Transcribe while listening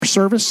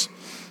service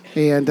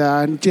and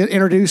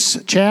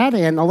introduce Chad,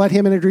 and I'll let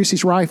him introduce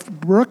his wife,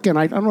 Brooke. And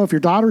I don't know if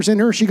your daughter's in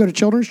here. She go to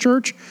children's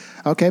church.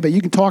 Okay, but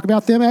you can talk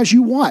about them as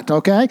you want,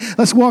 okay?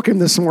 Let's welcome him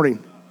this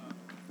morning.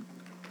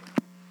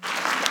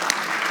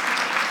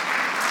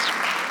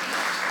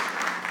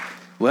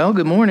 Well,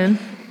 good morning.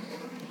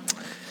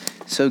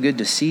 So good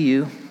to see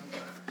you.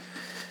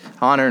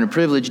 Honor and a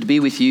privilege to be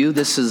with you.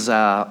 This is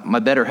my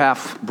better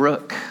half,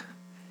 Brooke,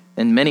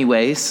 in many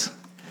ways.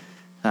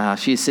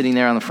 She is sitting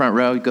there on the front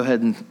row. Go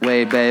ahead and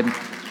wave, babe.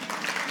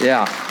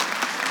 Yeah.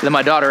 Then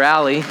my daughter,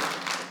 Allie.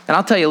 And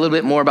I'll tell you a little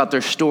bit more about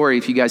their story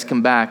if you guys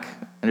come back.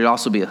 And it'll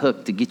also be a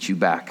hook to get you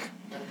back.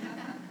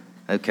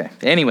 Okay.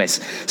 Anyways,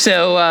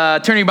 so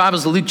turn your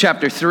Bibles to Luke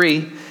chapter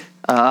 3.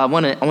 I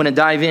want to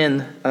dive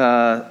in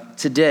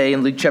today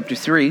in Luke chapter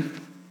 3.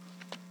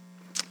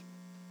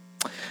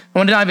 I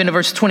want to dive into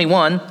verse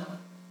 21.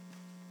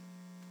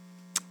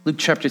 Luke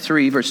chapter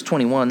 3, verse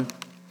 21.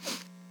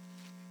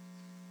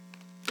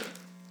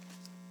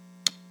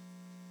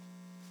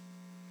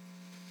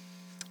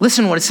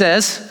 Listen what it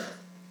says.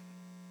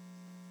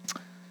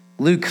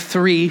 Luke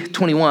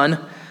 3:21.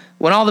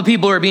 When all the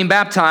people were being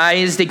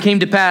baptized, it came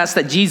to pass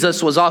that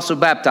Jesus was also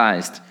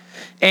baptized.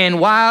 And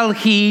while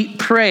he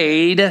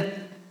prayed,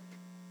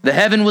 the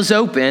heaven was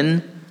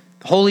open,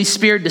 the Holy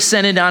Spirit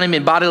descended on him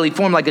in bodily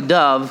form like a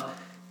dove,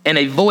 and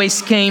a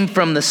voice came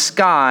from the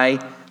sky,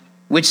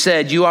 which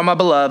said, "You are my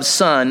beloved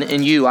Son,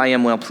 in you I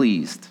am well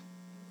pleased."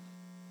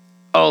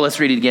 Oh, let's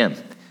read it again.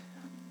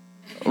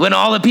 When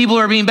all the people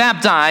were being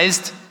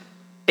baptized,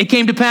 it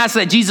came to pass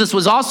that Jesus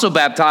was also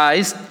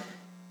baptized,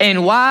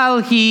 and while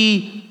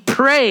he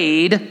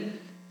prayed,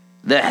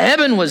 the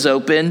heaven was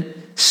open,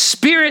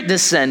 Spirit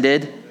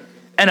descended,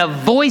 and a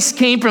voice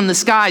came from the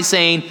sky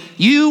saying,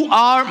 "You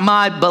are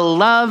my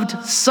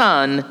beloved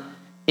Son,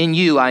 in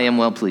you I am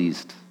well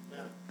pleased."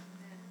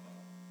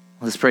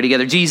 Let's pray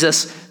together.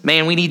 Jesus,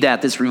 man, we need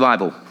that, this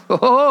revival.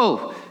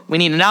 Oh, we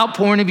need an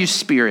outpouring of your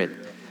Spirit,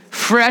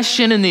 fresh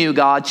and anew,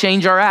 God.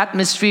 Change our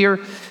atmosphere,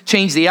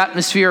 change the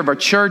atmosphere of our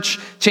church,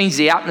 change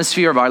the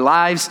atmosphere of our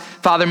lives.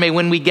 Father, may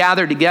when we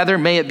gather together,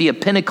 may it be a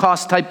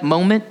Pentecost type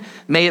moment.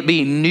 May it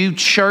be new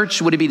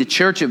church. Would it be the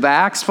church of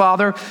Acts,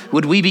 Father?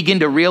 Would we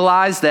begin to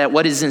realize that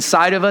what is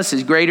inside of us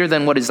is greater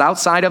than what is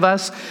outside of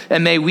us?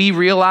 And may we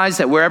realize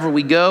that wherever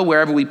we go,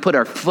 wherever we put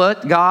our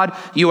foot, God,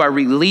 you are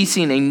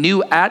releasing a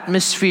new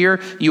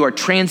atmosphere. You are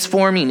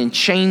transforming and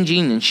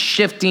changing and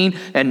shifting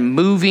and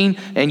moving,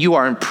 and you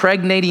are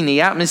impregnating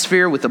the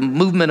atmosphere with the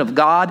movement of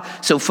God.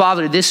 So,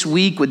 Father, this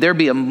week, would there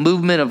be a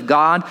movement of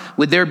God?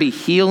 Would there be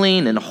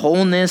healing and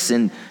wholeness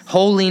and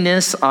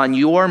holiness on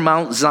your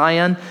Mount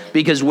Zion?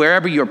 Because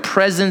wherever your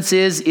presence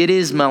is, it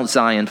is Mount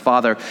Zion,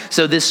 Father.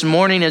 So this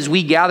morning as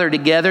we gather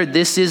together,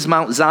 this is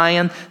Mount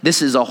Zion.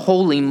 This is a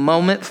holy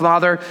moment,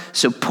 Father.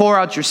 So pour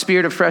out your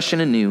Spirit afresh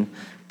and anew.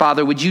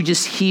 Father, would you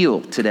just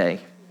heal today?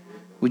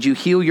 Would you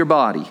heal your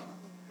body?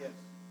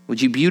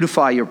 Would you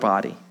beautify your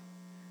body?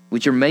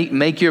 Would you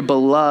make your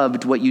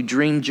beloved what you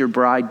dreamed your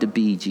bride to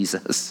be,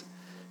 Jesus?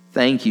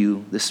 Thank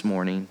you this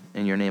morning.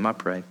 In your name I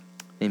pray.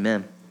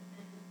 Amen.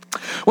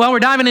 Well, we're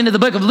diving into the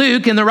book of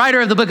Luke, and the writer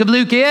of the book of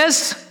Luke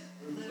is?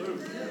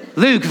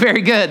 Luke.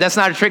 Very good. That's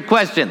not a trick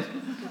question.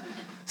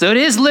 So it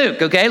is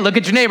Luke, okay? Look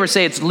at your neighbor,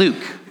 say it's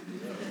Luke.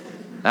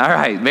 All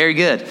right, very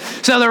good.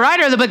 So the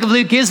writer of the book of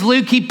Luke is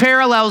Luke. He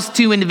parallels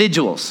two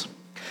individuals.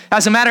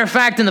 As a matter of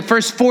fact, in the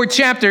first 4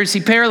 chapters, he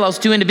parallels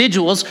 2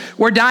 individuals.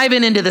 We're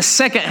diving into the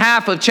second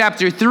half of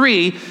chapter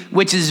 3,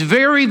 which is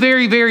very,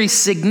 very, very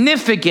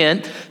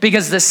significant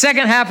because the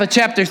second half of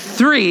chapter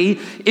 3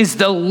 is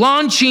the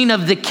launching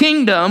of the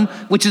kingdom,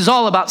 which is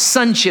all about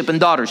sonship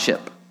and daughtership.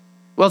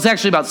 Well, it's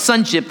actually about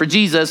sonship for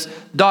Jesus,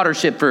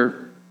 daughtership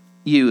for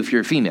you if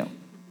you're a female.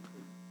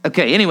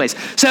 Okay, anyways,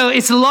 so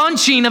it's the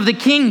launching of the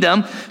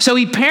kingdom. So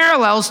he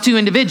parallels 2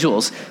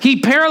 individuals.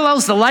 He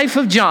parallels the life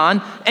of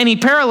John, and he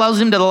parallels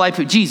him to the life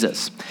of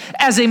Jesus.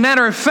 As a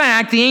matter of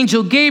fact, the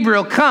angel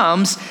Gabriel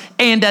comes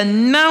and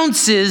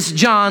announces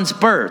John's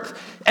birth.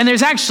 And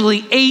there's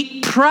actually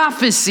 8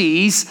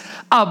 prophecies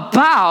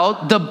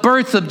about the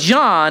birth of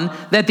John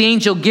that the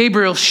angel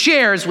Gabriel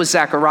shares with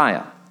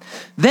Zechariah.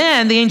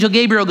 Then the angel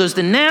Gabriel goes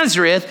to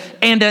Nazareth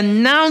and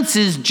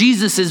announces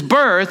Jesus'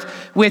 birth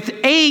with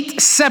 8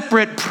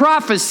 separate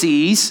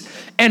prophecies.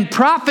 And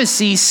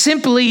prophecy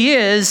simply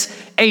is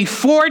a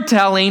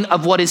foretelling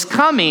of what is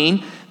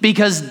coming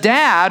because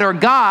Dad or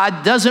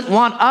God doesn't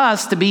want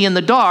us to be in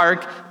the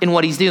dark in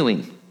what he's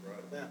doing.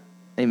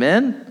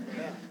 Amen?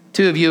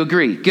 2 of you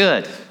agree.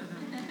 Good.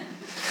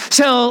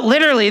 So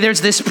literally,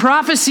 there's this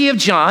prophecy of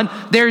John.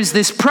 There's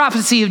this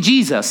prophecy of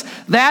Jesus.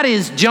 That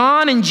is,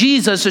 John and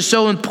Jesus are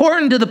so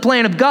important to the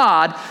plan of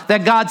God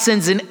that God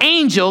sends an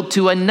angel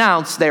to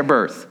announce their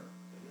birth.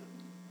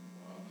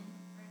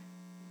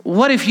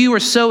 What if you were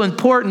so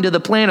important to the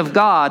plan of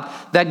God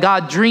that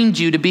God dreamed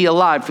you to be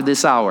alive for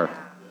this hour?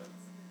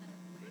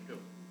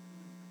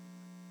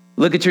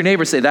 Look at your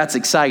neighbor and say, that's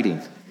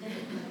exciting.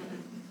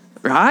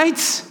 Right?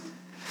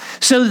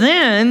 So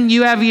then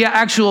you have the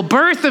actual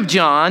birth of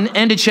John,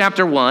 end of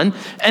chapter 1,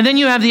 and then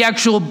you have the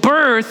actual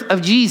birth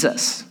of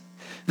Jesus.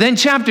 Then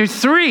chapter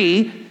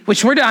 3,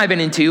 which we're diving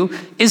into,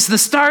 is the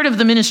start of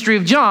the ministry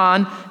of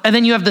John. And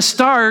then you have the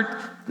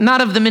start,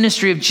 not of the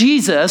ministry of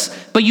Jesus,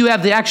 but you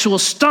have the actual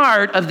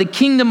start of the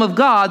kingdom of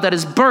God that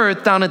is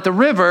birthed down at the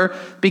river,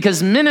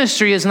 because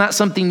ministry is not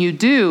something you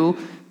do.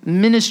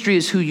 Ministry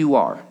is who you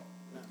are.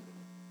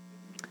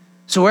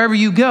 So wherever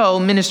you go,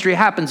 ministry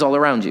happens all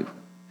around you.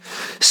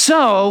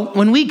 So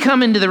when we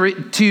come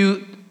into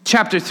to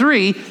chapter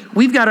 3,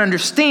 we've got to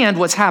understand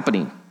what's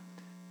happening.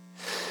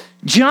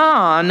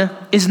 John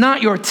is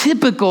not your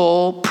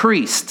typical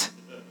priest.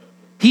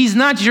 He's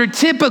not your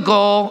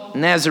typical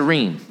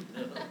Nazarene.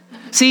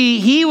 See,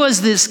 he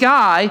was this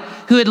guy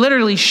who had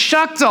literally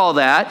shucked all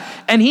that,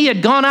 and he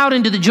had gone out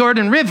into the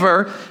Jordan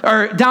River,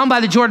 or down by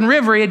the Jordan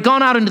River. He had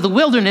gone out into the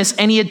wilderness,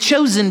 and he had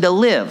chosen to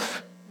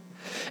live.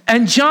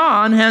 And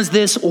John has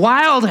this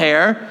wild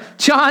hair.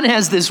 John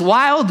has this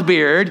wild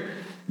beard.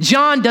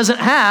 John doesn't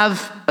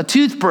have a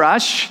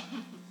toothbrush.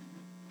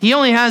 He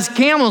only has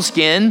camel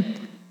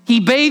skin.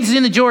 He bathes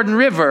in the Jordan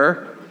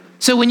River.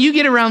 So when you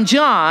get around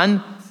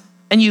John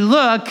and you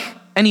look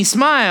and he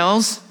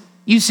smiles,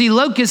 you see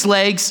locust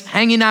legs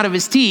hanging out of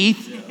his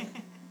teeth.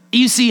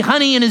 You see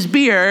honey in his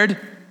beard.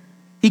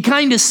 He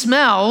kind of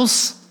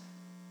smells.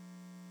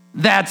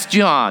 That's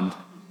John.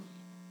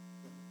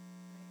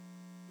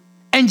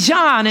 And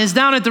John is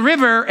down at the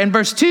river, and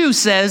verse 2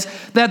 says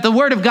that the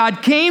word of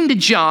God came to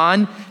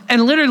John,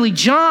 and literally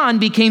John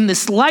became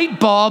this light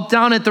bulb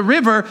down at the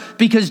river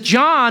because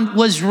John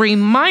was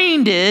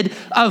reminded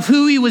of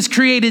who he was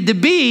created to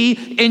be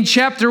in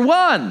chapter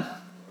 1.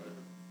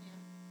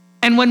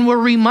 And when we're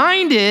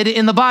reminded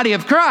in the body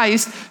of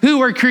Christ who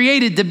we're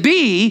created to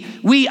be,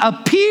 we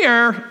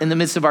appear in the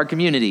midst of our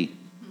community.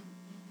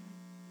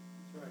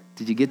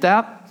 Did you get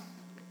that?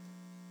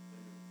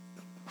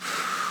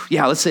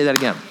 Yeah, let's say that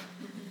again.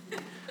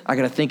 I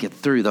got to think it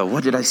through, though.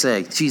 What did I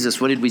say? Jesus,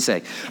 what did we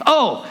say?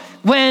 Oh,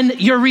 when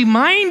you're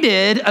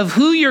reminded of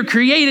who you're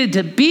created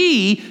to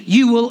be,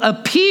 you will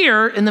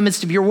appear in the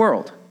midst of your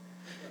world.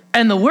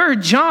 And the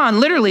word John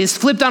literally is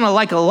flipped on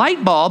like a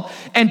light bulb,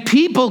 and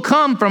people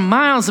come from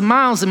miles and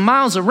miles and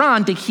miles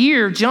around to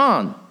hear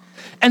John.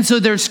 And so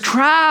there's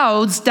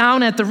crowds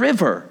down at the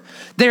river.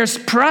 There's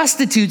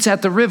prostitutes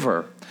at the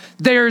river.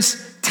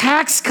 There's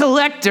tax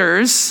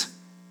collectors,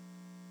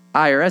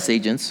 IRS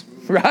agents,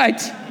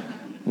 right?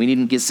 We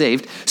needn't get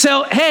saved.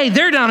 So, hey,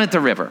 they're down at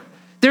the river.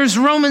 There's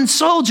Roman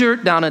soldier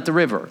down at the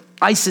river,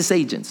 ISIS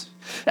agents.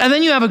 And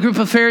then you have a group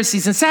of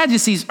Pharisees and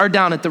Sadducees are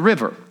down at the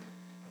river.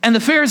 And the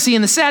Pharisee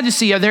and the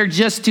Sadducee are there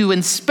just to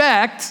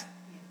inspect,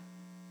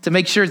 to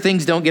make sure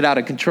things don't get out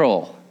of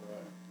control.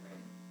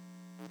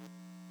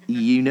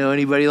 You know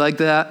anybody like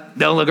that?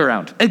 Don't look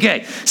around.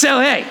 Okay, so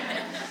hey,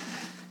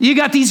 you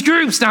got these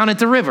groups down at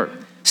the river.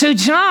 So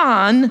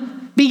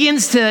John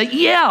begins to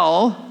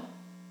yell,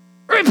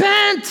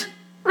 repent,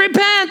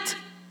 repent,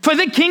 for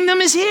the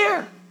kingdom is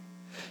here.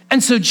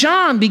 And so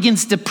John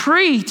begins to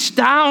preach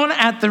down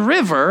at the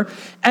river.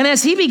 And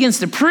as he begins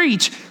to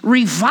preach,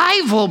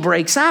 revival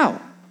breaks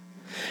out.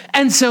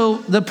 And so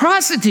the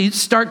prostitutes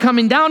start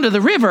coming down to the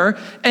river,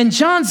 and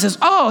John says,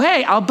 oh,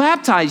 hey, I'll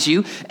baptize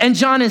you. And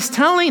John is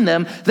telling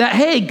them that,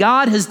 hey,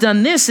 God has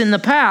done this in the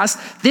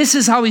past. This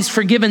is how he's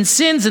forgiven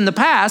sins in the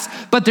past,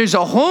 but there's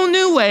a whole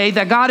new way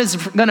that God is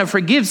going to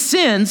forgive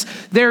sins.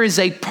 There is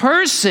a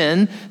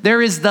person,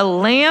 there is the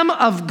Lamb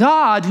of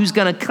God who's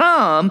going to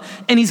come,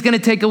 and he's going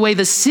to take away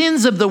the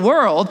sins of the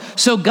world.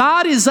 So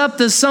God is up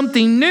to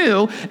something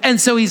new.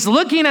 And so he's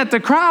looking at the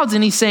crowds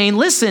and he's saying,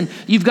 listen,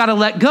 you've got to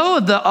let go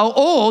of the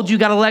old. You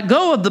got to let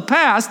go of the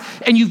past,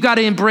 and you've got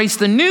to embrace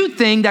the new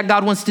thing that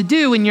God wants to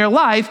do in your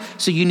life,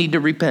 so you need to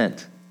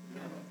repent.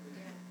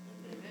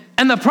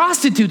 And the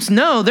prostitutes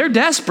know they're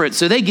desperate,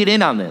 so they get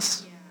in on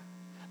this.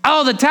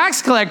 Oh, the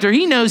tax collector,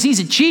 he knows he's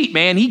a cheat,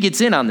 man. He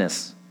gets in on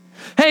this.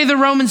 Hey, the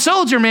Roman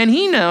soldier, man,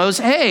 he knows,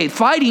 hey,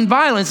 fighting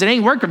violence, it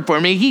ain't working for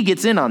me. He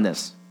gets in on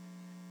this.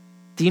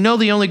 Do you know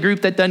the only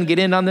group that doesn't get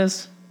in on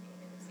this?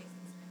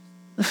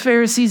 The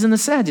Pharisees and the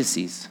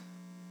Sadducees.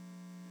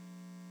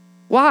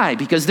 Why?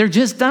 Because they're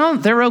just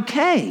down. They're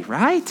okay,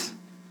 right?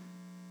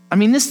 I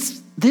mean,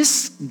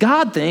 this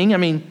God thing, I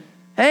mean,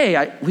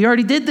 hey, we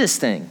already did this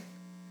thing.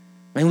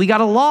 I mean, we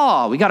got a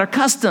law. We got our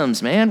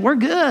customs, man. We're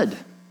good.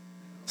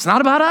 It's not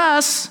about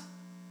us.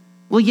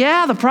 Well,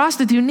 yeah, the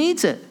prostitute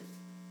needs it.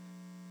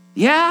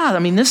 Yeah, I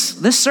mean, this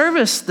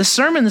sermon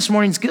this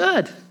morning's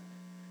good.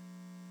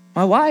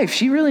 My wife,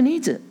 she really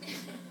needs it.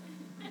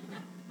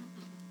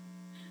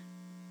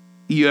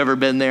 You ever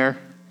been there?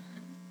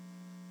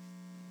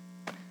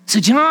 So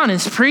John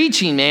is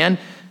preaching, man.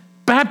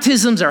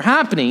 Baptisms are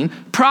happening.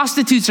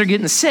 Prostitutes are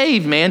getting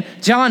saved, man.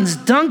 John's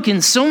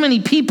dunking so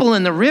many people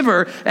in the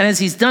river. And as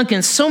he's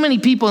dunking so many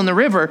people in the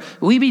river,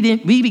 we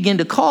begin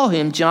to call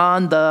him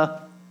John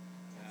the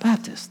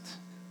Baptist,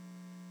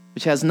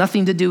 which has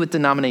nothing to do with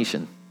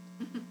denomination.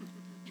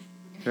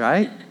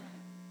 Right?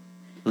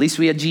 At least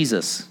we had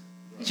Jesus.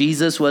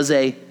 Jesus was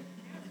a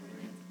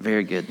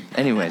Very good.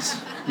 Anyways,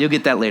 you'll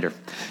get that later.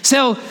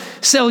 So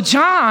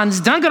John's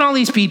dunking all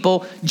these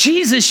people.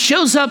 Jesus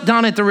shows up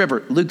down at the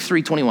river, Luke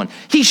 3:21.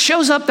 He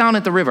shows up down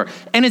at the river.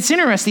 And it's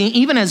interesting,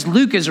 even as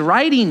Luke is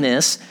writing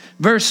this,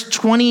 verse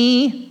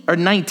 20 or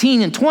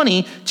 19 and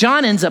 20,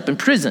 John ends up in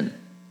prison.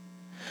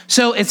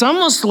 So it's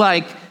almost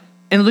like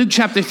in Luke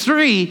chapter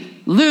 3,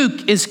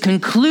 Luke is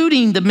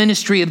concluding the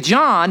ministry of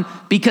John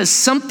because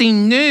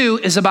something new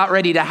is about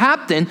ready to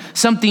happen.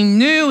 Something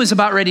new is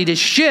about ready to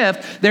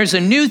shift. There's a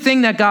new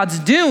thing that God's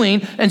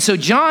doing. And so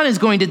John is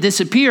going to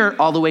disappear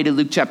all the way to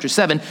Luke chapter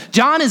 7.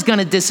 John is going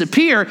to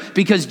disappear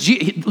because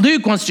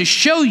Luke wants to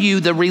show you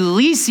the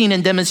releasing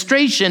and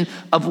demonstration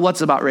of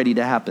what's about ready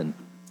to happen.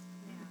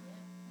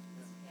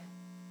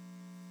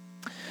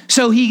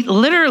 So he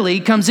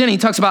literally comes in, he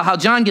talks about how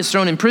John gets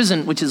thrown in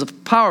prison, which is a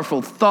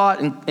powerful thought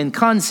and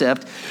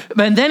concept.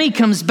 And then he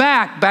comes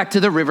back to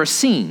the river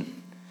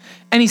scene.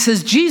 And he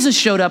says, Jesus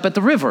showed up at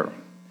the river.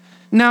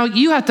 Now,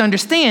 you have to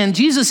understand,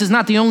 Jesus is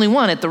not the only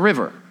one at the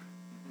river.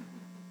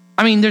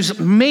 I mean, there's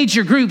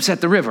major groups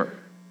at the river.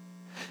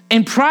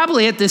 And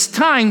probably at this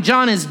time,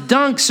 John has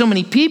dunked so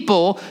many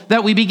people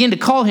that we begin to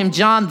call him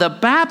John the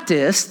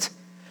Baptist.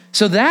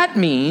 So that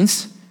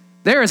means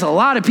there is a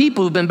lot of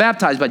people who've been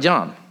baptized by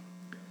John.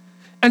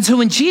 And so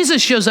when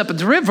Jesus shows up at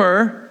the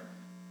river,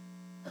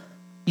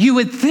 you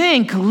would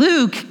think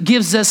Luke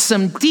gives us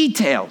some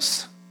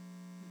details.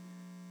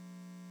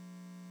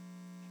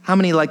 How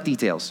many like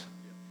details?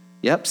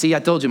 Yep, see, I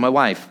told you, my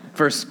wife,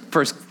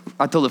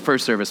 I told the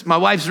first service, my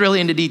wife's really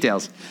into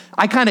details.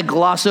 I kind of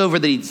gloss over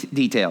the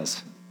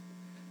details.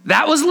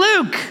 That was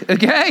Luke,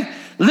 okay?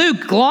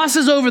 Luke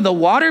glosses over the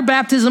water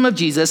baptism of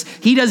Jesus.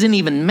 He doesn't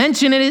even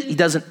mention it. He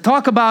doesn't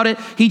talk about it.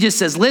 He just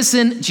says,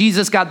 listen,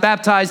 Jesus got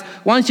baptized.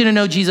 I want you to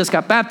know Jesus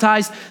got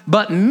baptized.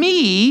 But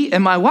me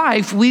and my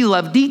wife, we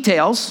love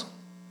details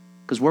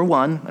because we're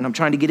one, and I'm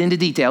trying to get into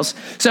details.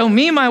 So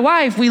me and my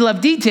wife, we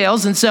love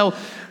details. And so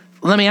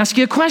let me ask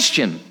you a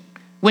question.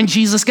 When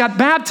Jesus got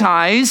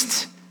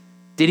baptized,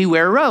 did he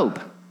wear a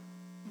robe?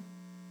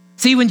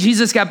 See, when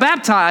Jesus got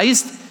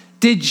baptized,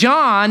 did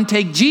John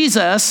take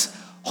Jesus,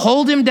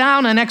 hold him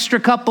down an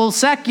extra couple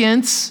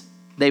seconds?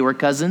 They were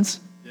cousins.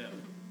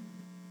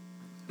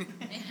 Yeah.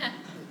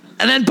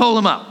 And then pull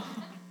him up.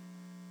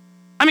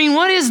 I mean,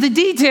 what is the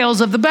details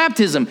of the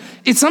baptism?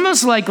 It's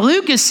almost like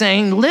Luke is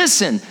saying,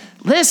 listen,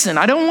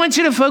 I don't want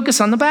you to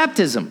focus on the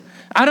baptism.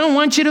 I don't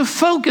want you to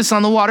focus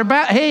on the water.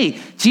 Hey,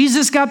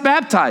 Jesus got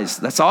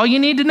baptized. That's all you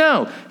need to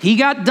know. He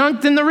got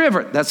dunked in the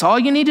river. That's all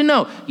you need to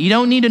know. You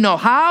don't need to know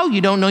how. You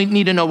don't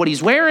need to know what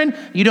he's wearing.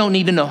 You don't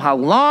need to know how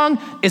long.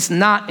 It's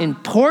not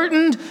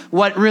important.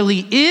 What really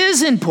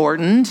is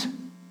important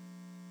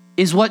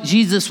is what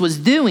Jesus was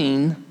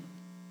doing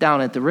down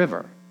at the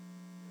river.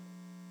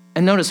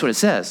 And notice what it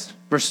says,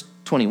 verse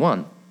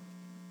 21.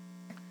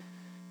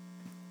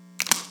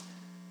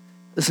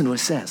 Listen to what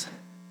it says.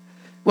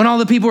 When all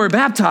the people were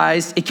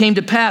baptized, it came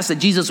to pass that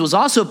Jesus was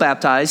also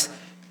baptized,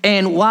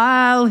 and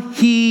while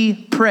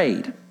he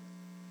prayed.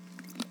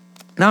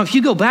 Now, if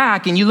you go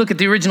back and you look at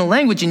the original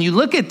language and you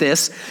look at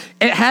this,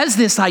 it has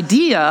this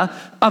idea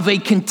of a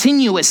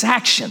continuous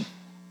action.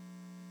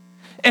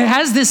 It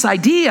has this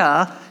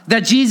idea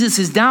that Jesus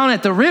is down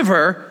at the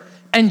river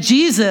and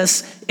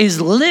Jesus is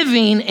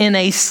living in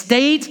a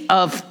state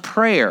of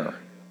prayer.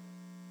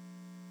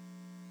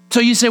 So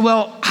you say,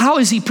 well, how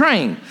is he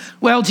praying?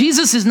 Well,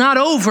 Jesus is not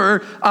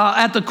over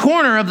at the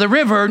corner of the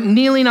river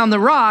kneeling on the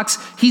rocks.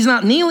 He's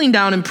not kneeling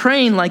down and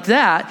praying like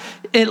that.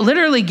 It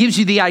literally gives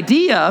you the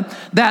idea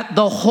that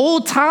the whole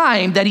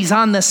time that he's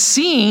on the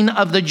scene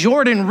of the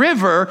Jordan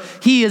River,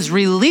 he is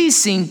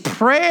releasing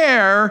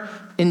prayer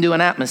into an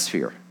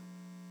atmosphere.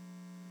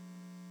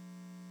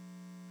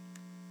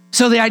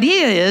 So the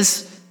idea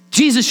is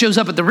Jesus shows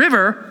up at the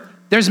river.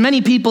 There's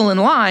many people in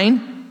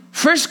line.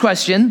 First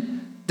question,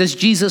 does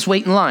Jesus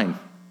wait in line?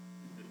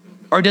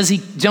 Or does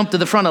he jump to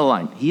the front of the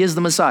line? He is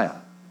the Messiah.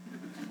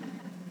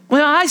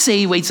 Well, I say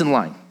he waits in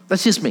line.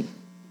 That's just me.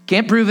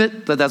 Can't prove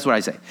it, but that's what I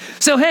say.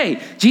 So,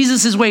 hey,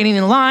 Jesus is waiting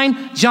in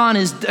line. John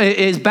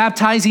is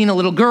baptizing a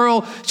little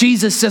girl.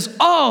 Jesus says,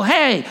 oh,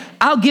 hey,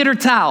 I'll get her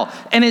towel.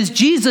 And as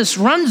Jesus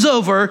runs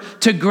over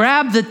to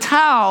grab the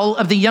towel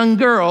of the young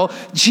girl,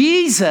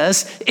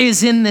 Jesus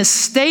is in this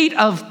state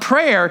of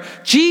prayer.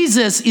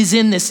 Jesus is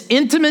in this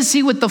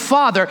intimacy with the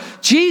Father.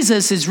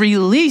 Jesus is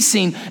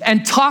releasing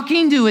and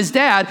talking to his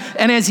dad.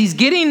 And as he's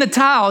getting the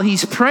towel,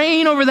 he's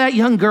praying over that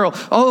young girl.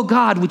 Oh,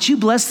 God, would you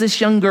bless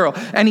this young girl?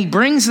 And he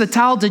brings the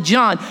towel to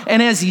John.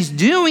 And as he's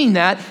doing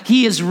that,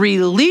 he is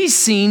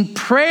releasing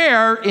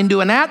prayer into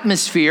an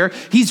atmosphere.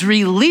 He's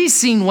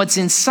releasing what's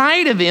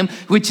inside of him,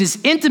 which is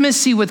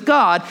intimacy with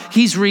God.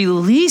 He's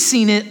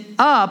releasing it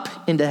up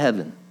into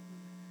heaven.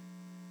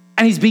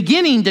 And he's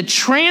beginning to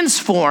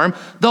transform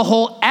the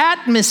whole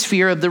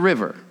atmosphere of the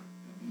river.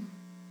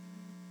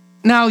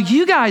 Now,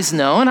 you guys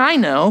know, and I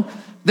know,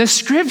 the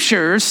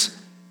scriptures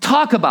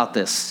talk about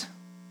this.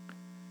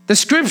 The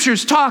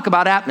scriptures talk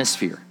about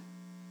atmosphere.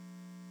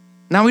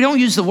 Now, we don't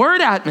use the word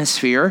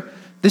atmosphere.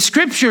 The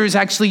scriptures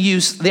actually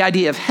use the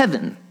idea of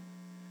heaven.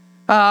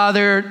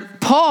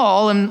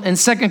 Paul in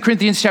 2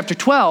 Corinthians chapter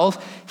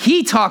 12,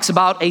 he talks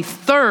about a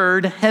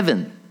third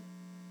heaven.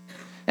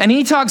 And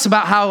he talks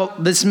about how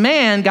this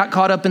man got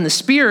caught up in the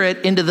spirit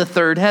into the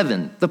third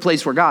heaven, the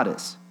place where God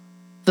is,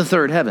 the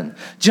third heaven.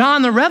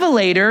 John the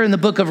Revelator in the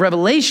book of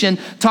Revelation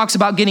talks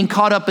about getting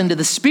caught up into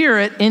the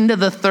spirit, into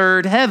the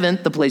third heaven,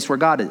 the place where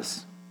God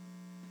is.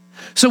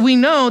 So we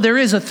know there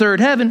is a third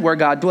heaven where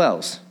God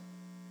dwells.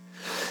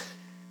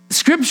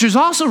 Scriptures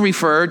also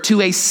refer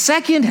to a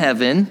second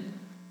heaven,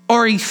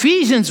 or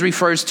Ephesians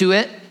refers to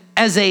it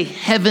as a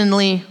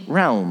heavenly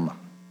realm.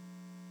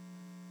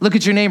 Look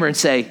at your neighbor and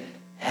say,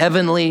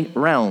 heavenly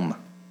realm.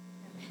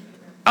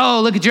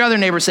 Oh, look at your other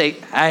neighbor and say,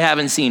 I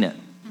haven't seen it.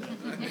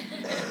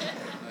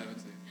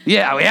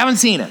 Yeah, we haven't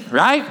seen it,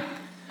 right?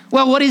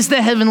 Well, what is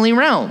the heavenly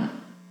realm?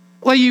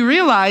 Well, you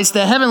realize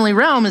the heavenly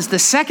realm is the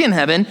second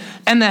heaven,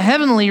 and the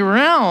heavenly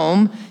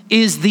realm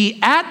is the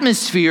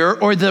atmosphere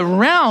or the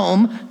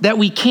realm that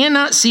we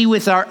cannot see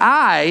with our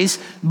eyes,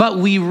 but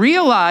we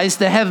realize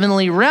the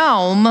heavenly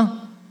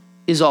realm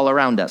is all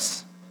around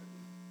us,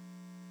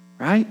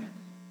 right?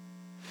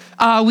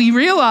 We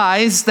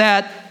realize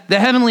that the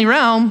heavenly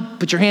realm,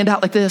 put your hand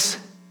out like this.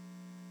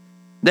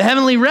 The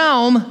heavenly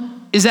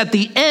realm is at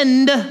the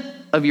end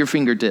of your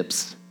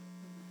fingertips.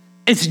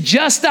 It's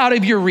just out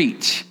of your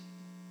reach.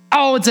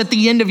 Oh, it's at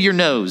the end of your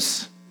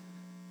nose.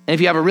 And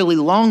if you have a really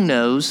long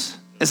nose,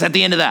 it's at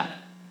the end of that.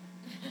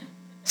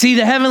 See,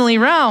 the heavenly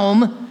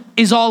realm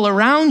is all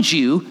around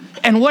you.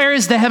 And where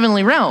is the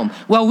heavenly realm?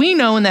 Well, we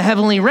know in the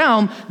heavenly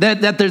realm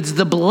that there's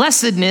the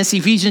blessedness.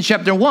 Ephesians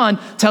chapter 1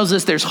 tells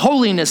us there's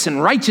holiness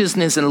and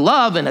righteousness and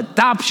love and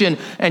adoption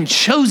and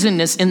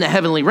chosenness in the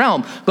heavenly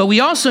realm. But we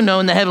also know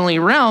in the heavenly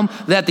realm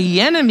that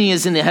the enemy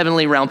is in the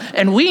heavenly realm.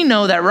 And we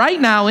know that right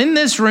now in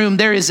this room,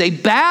 there is a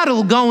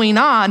battle going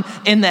on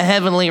in the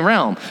heavenly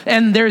realm.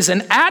 And there's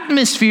an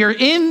atmosphere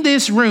in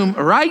this room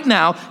right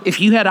now, if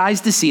you had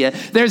eyes to see it,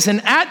 there's an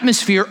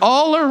atmosphere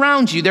all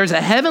around you. There's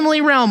a heavenly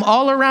realm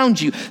all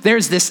around you.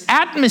 There's this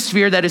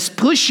atmosphere that is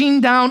pushing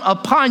down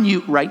upon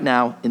you right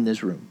now in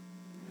this room.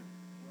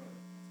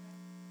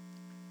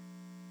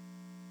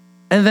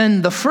 And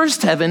then the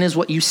first heaven is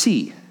what you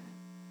see.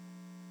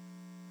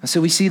 And so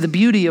we see the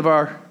beauty of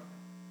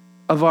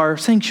our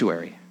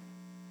sanctuary.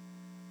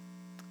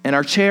 And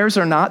our chairs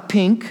are not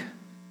pink.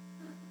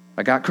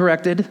 I got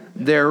corrected.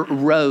 They're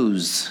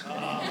rose.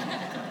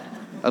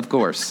 Of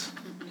course.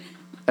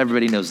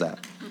 Everybody knows that.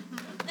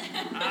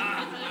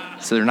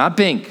 So they're not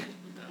pink.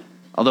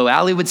 Although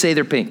Allie would say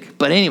they're pink.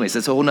 But anyways,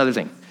 that's a whole nother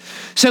thing.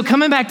 So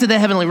coming back to the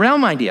heavenly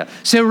realm idea.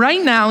 So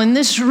right now in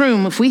this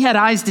room, if we had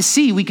eyes to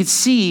see, we could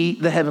see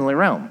the heavenly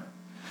realm.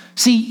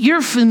 See,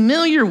 you're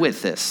familiar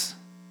with this.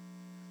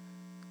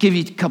 Give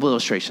you a couple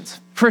illustrations.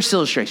 First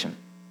illustration.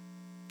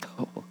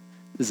 Oh,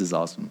 this is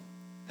awesome.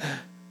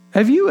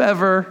 Have you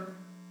ever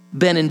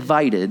been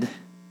invited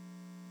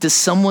to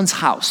someone's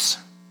house?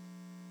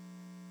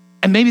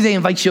 And maybe they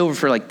invite you over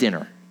for like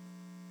dinner.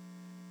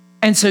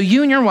 And so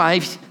you and your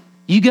wife,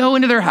 you go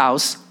into their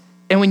house,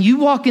 and when you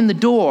walk in the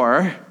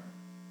door,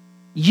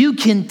 you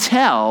can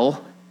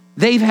tell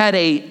they've had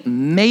a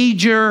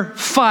major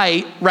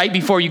fight right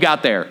before you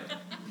got there.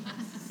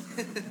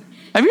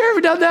 Have you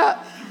ever done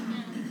that?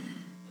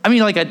 I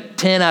mean, like a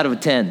 10 out of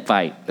 10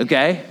 fight,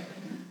 okay?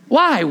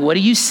 Why? What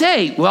do you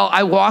say? Well,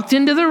 I walked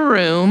into the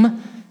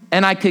room,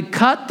 and I could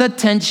cut the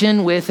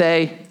tension with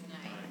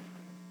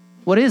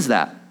what is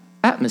that?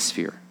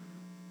 Atmosphere.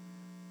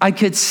 I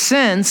could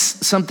sense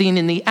something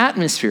in the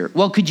atmosphere.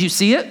 Well, could you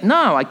see it?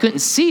 No, I couldn't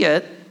see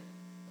it.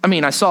 I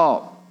mean, I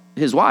saw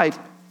his wife,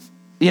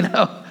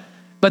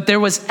 but there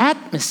was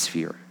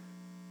atmosphere.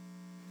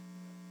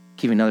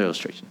 Give you another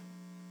illustration.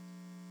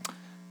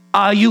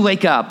 You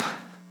wake up,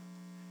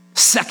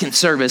 second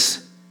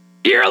service,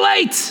 you're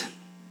late.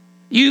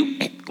 You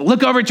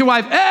look over at your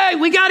wife, hey,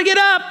 we got to get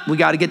up. We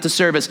got to get to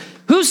service.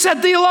 Who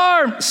set the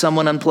alarm?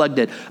 Someone unplugged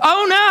it.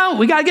 Oh no,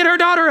 we got to get our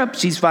daughter up.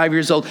 She's 5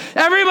 years old.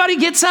 Everybody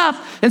gets up.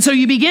 And so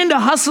you begin to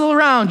hustle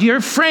around.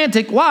 You're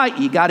frantic. Why?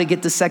 You got to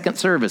get to second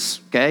service,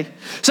 okay?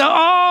 So,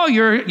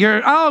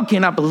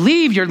 cannot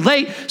believe you're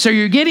late. So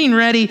you're getting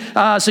ready.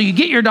 So you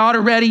get your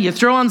daughter ready. You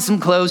throw on some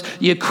clothes.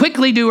 You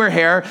quickly do her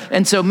hair.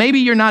 And so maybe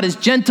you're not as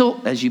gentle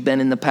as you've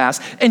been in the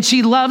past. And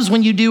she loves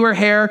when you do her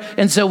hair.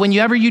 And so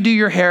whenever you do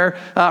your hair,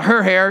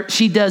 her hair,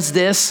 she does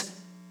this.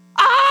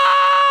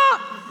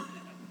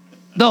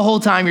 The whole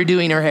time you're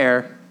doing her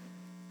hair,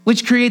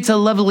 which creates a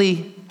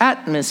lovely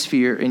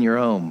atmosphere in your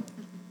home.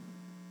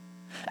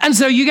 And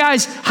so you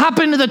guys hop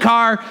into the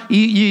car,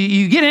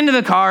 you get into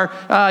the car,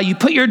 you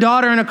put your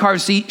daughter in a car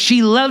seat.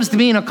 She loves to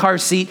be in a car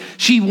seat.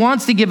 She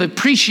wants to give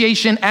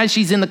appreciation as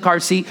she's in the car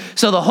seat.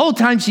 So the whole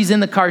time she's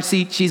in the car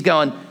seat, she's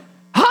going,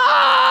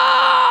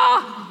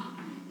 ah!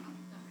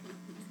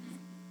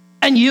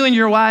 And you and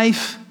your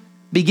wife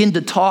begin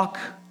to talk,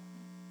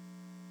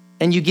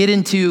 and you get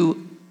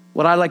into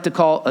what I like to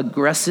call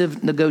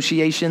aggressive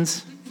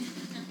negotiations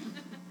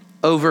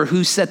over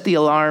who set the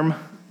alarm.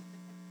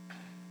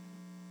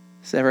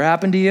 Has that ever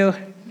happened to you?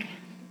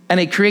 And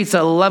it creates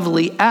a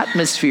lovely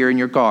atmosphere in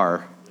your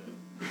car.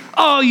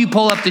 Oh, you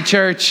pull up to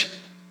church.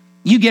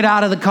 You get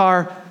out of the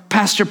car,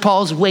 Pastor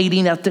Paul's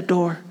waiting at the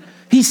door.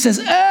 He says,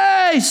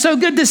 hey, so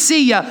good to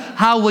see you.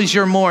 How was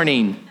your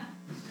morning?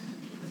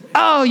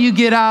 Oh, you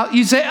get out,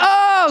 you say,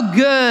 oh,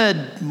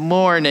 good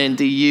morning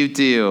to you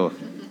too.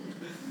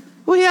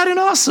 We had an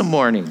awesome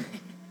morning.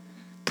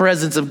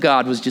 Presence of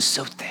God was just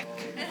so thick.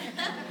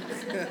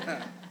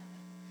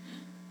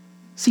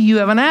 See, you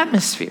have an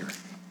atmosphere.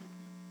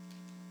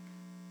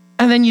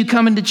 And then you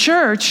come into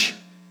church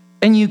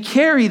and you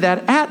carry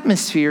that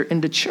atmosphere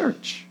into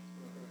church.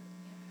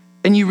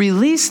 And you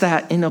release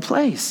that in a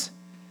place.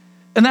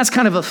 And that's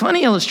kind of a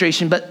funny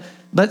illustration, but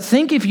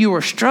think if you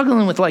were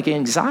struggling with like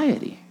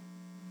anxiety.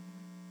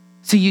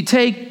 So you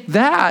take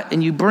that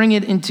and you bring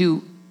it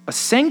into a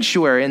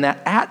sanctuary, and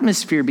that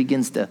atmosphere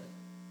begins to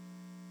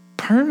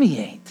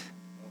permeate.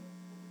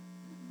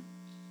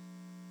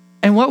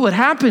 And what would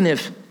happen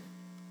if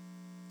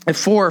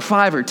 4 or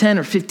 5 or 10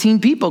 or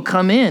 15 people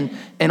come in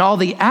and all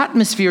the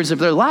atmospheres of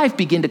their life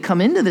begin to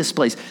come into this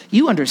place?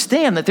 You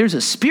understand that there's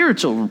a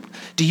spiritual,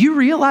 do you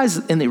realize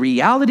in the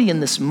reality in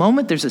this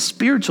moment, there's a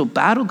spiritual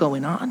battle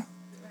going on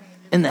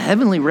in the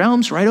heavenly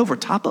realms right over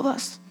top of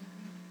us?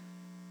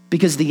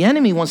 Because the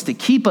enemy wants to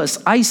keep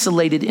us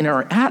isolated in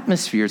our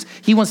atmospheres.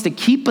 He wants to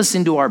keep us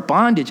into our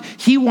bondage.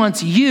 He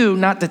wants you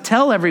not to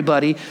tell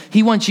everybody.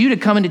 He wants you to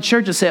come into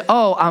church and say,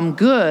 oh, I'm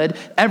good.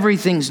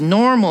 Everything's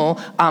normal.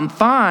 I'm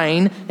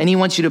fine. And he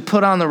wants you to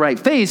put on the right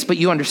face. But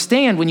you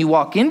understand when you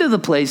walk into the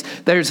place,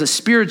 there's a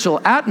spiritual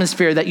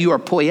atmosphere that you are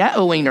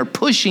poieoing or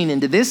pushing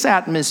into this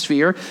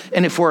atmosphere.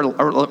 And if we're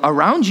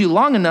around you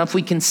long enough,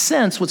 we can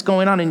sense what's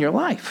going on in your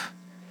life.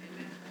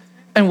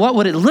 And what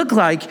would it look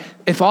like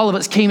if all of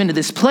us came into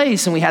this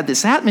place and we had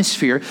this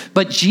atmosphere,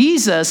 but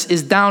Jesus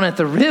is down at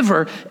the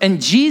river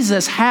and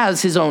Jesus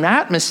has his own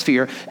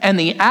atmosphere, and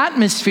the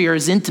atmosphere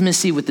is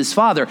intimacy with his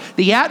Father.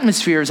 The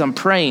atmosphere is I'm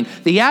praying.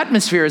 The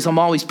atmosphere is I'm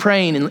always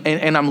praying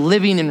and I'm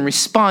living in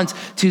response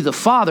to the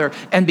Father.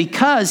 And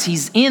because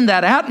he's in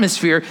that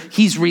atmosphere,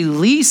 he's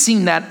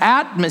releasing that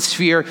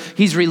atmosphere.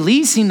 He's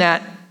releasing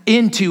that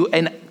into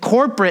an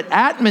corporate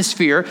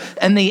atmosphere,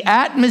 and the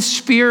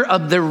atmosphere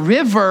of the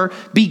river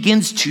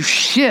begins to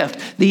shift.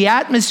 The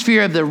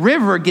atmosphere of the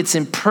river gets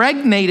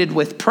impregnated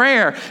with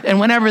prayer, and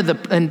whenever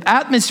an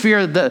atmosphere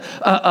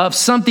of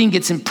something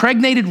gets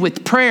impregnated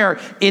with prayer,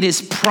 it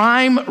is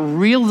prime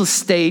real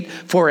estate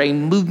for a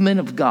movement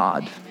of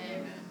God.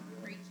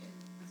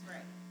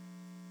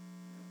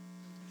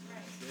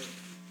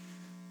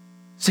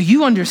 So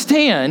you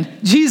understand,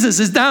 Jesus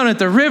is down at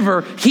the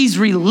river. He's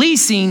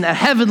releasing a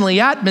heavenly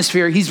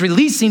atmosphere. He's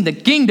releasing the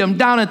kingdom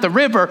down at the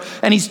river,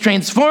 and he's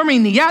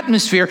transforming the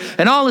atmosphere.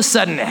 And all of a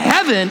sudden,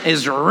 heaven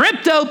is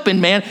ripped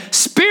open, man.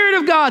 Spirit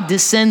of God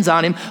descends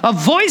on him. A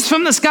voice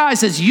from the sky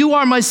says, you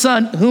are my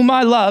son, whom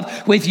I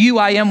love. With you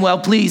I am well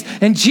pleased.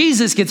 And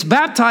Jesus gets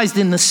baptized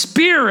in the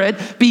Spirit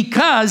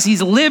because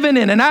he's living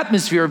in an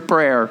atmosphere of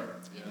prayer.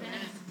 Amen.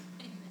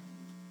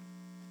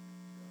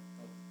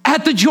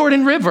 At the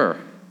Jordan River.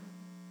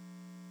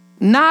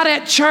 Not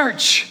at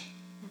church.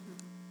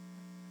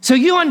 So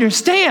you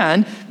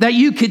understand that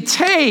you could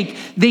take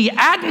the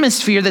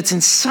atmosphere that's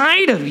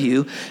inside of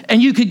you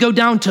and you could go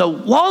down to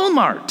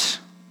Walmart,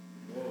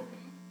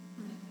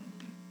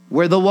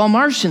 where the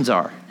Walmartians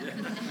are.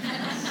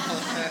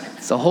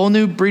 It's a whole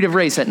new breed of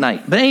race at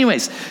night. But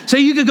anyways, so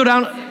you could go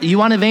down, you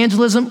want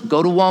evangelism?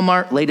 Go to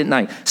Walmart late at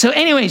night. So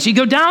anyways, you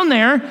go down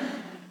there.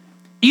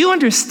 You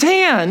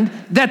understand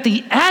that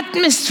the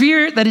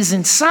atmosphere that is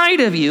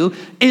inside of you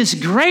is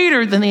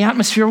greater than the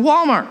atmosphere of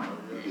Walmart.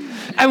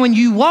 And when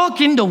you walk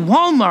into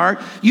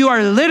Walmart, you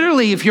are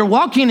literally, if you're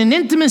walking in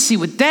intimacy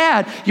with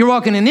Dad, you're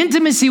walking in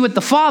intimacy with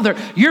the Father,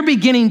 you're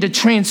beginning to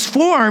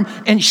transform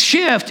and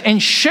shift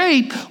and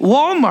shape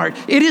Walmart.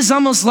 It is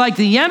almost like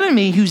the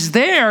enemy who's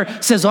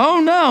there says, oh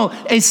no,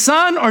 a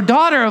son or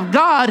daughter of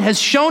God has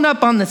shown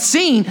up on the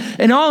scene,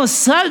 and all of a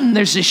sudden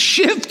there's a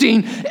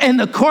shifting in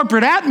the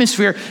corporate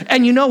atmosphere.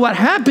 And you know what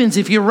happens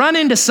if you run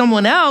into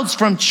someone else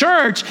from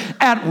church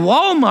at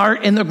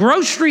Walmart in the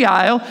grocery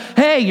aisle?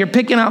 Hey, you're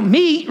picking out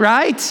meat,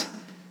 right?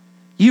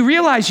 You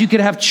realize you could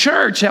have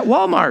church at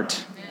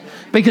Walmart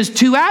because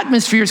two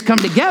atmospheres come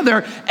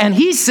together, and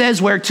he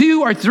says where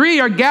 2 or 3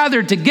 are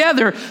gathered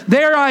together,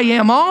 there I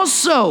am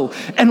also.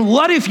 And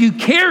what if you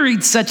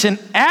carried such an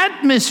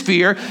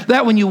atmosphere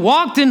that when you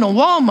walked into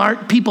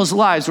Walmart, people's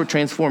lives were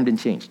transformed and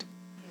changed?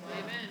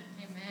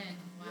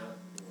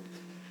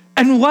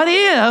 And what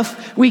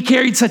if we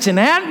carried such an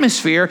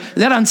atmosphere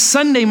that on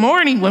Sunday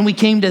morning when we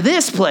came to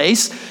this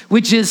place,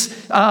 which is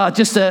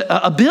just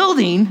a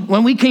building,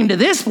 when we came to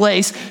this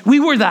place, we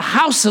were the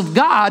house of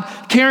God,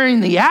 carrying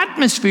the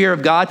atmosphere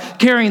of God,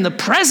 carrying the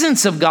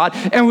presence of God,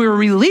 and we were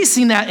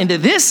releasing that into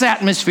this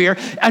atmosphere,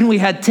 and we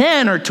had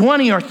 10 or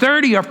 20 or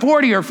 30 or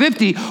 40 or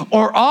 50,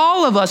 or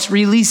all of us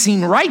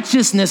releasing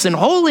righteousness and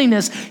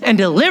holiness and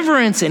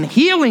deliverance and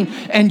healing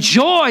and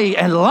joy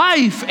and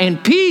life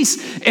and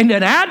peace in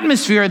an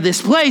atmosphere of this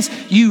place.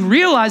 You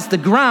realize the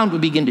ground would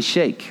begin to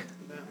shake.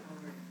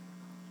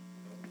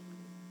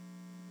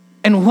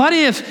 And what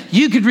if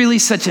you could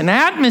release such an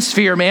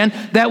atmosphere, man,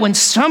 that when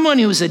someone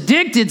who was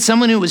addicted,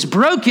 someone who was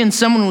broken,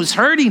 someone who was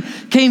hurting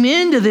came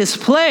into this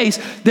place,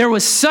 there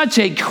was such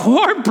a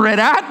corporate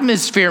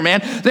atmosphere,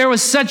 man. There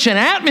was such an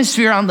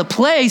atmosphere on the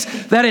place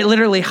that it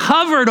literally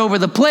hovered over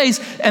the place,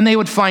 and they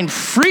would find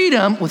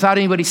freedom without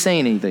anybody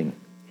saying anything.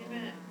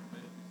 Amen.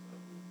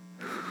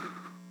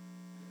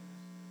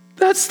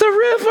 That's the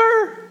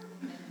river.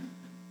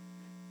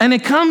 And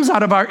it comes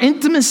out of our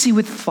intimacy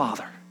with the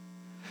Father.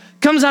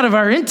 Comes out of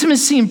our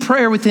intimacy and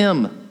prayer with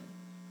him.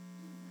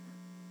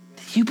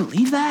 Do you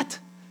believe that?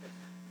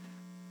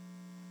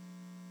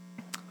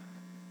 I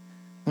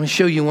want to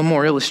show you one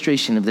more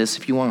illustration of this.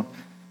 If you want to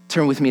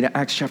turn with me to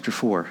Acts chapter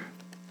 4.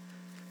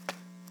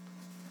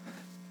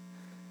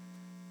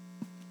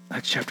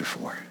 Acts chapter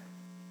 4.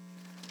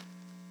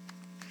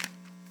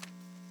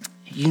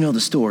 You know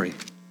the story.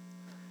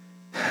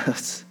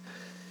 It's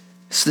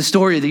the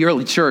story of the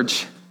early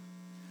church.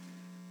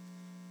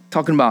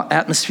 Talking about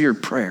atmosphere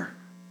of prayer.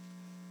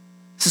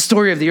 It's the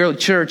story of the early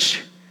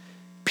church.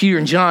 Peter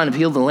and John have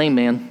healed the lame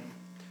man.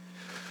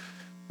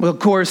 Well, of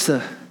course,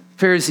 the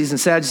Pharisees and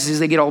Sadducees,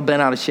 they get all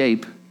bent out of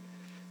shape.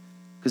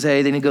 Because,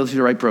 hey, they didn't go through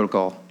the right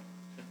protocol.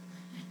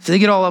 So they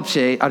get all out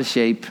of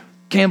shape.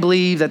 Can't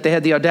believe that they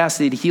had the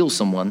audacity to heal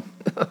someone.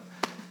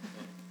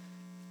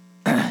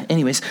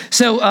 Anyways,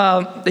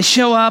 so they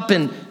show up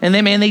and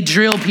they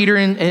drill Peter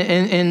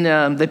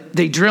and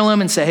they drill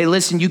him and say, hey,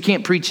 listen, you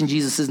can't preach in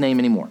Jesus' name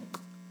anymore.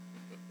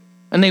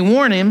 And they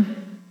warn him.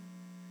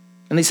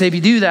 And they say, if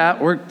you do that,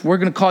 we're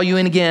going to call you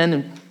in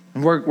again,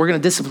 and we're going to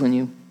discipline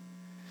you.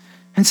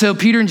 And so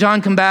Peter and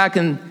John come back,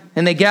 and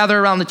they gather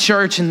around the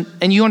church, and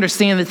you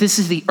understand that this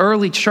is the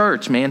early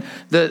church, man.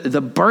 The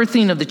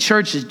birthing of the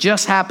church has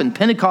just happened.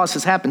 Pentecost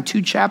has happened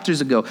 2 chapters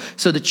ago.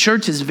 So the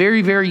church is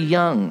very, very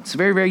young. It's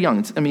very, very young.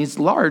 It's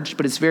large,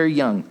 but it's very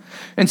young.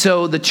 And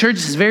so the church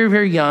is very,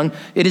 very young.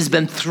 It has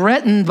been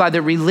threatened by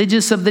the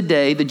religious of the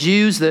day. The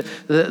Jews,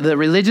 the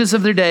religious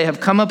of their day have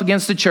come up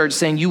against the church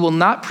saying, you will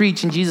not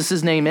preach in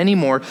Jesus' name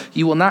anymore.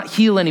 You will not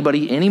heal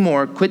anybody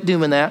anymore. Quit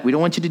doing that. We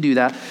don't want you to do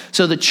that.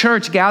 So the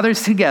church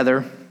gathers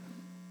together.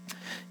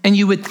 And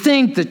you would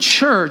think the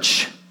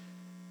church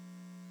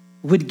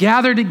would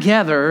gather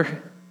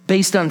together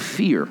based on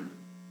fear.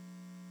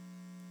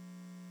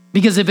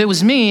 Because if it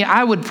was me,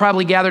 I would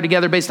probably gather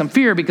together based on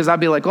fear, because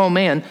I'd be like, oh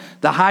man,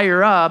 the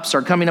higher ups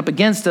are coming up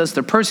against us.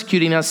 They're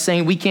persecuting us,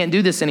 saying we can't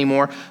do this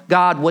anymore.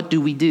 God, what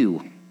do we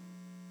do?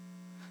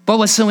 But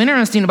what's so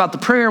interesting about the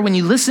prayer, when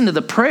you listen to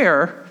the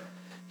prayer,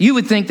 you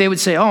would think they would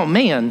say, oh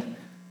man,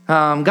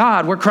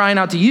 God, we're crying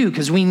out to you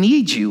because we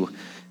need you.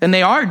 And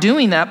they are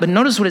doing that, but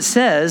notice what it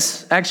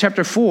says, Acts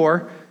chapter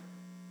 4,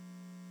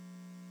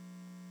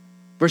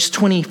 verse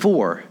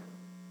 24.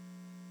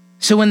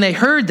 So when they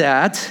heard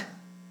that,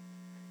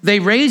 they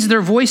raised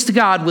their voice to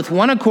God with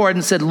one accord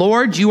and said,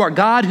 Lord, you are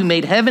God who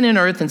made heaven and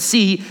earth and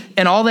sea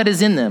and all that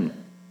is in them.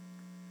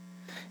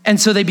 And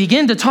so they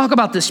begin to talk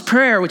about this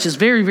prayer, which is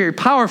very, very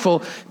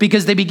powerful,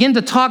 because they begin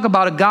to talk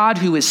about a God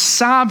who is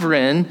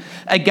sovereign,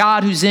 a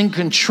God who's in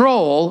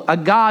control, a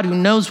God who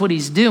knows what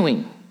he's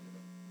doing.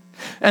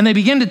 And they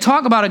begin to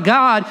talk about a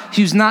God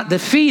who's not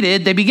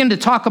defeated. They begin to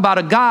talk about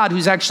a God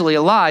who's actually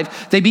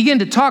alive. They begin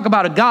to talk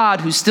about a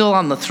God who's still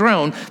on the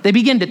throne. They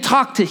begin to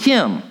talk to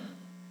him.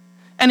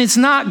 And it's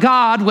not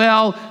God,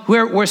 well,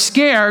 we're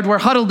scared, we're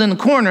huddled in the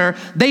corner.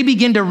 They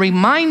begin to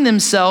remind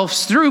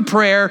themselves through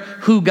prayer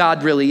who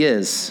God really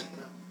is.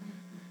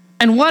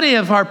 And what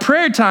if our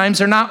prayer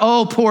times are not,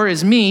 oh, poor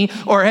is me,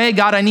 or hey,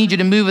 God, I need you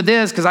to move with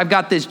this because I've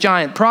got this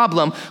giant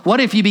problem. What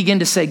if you begin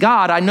to say,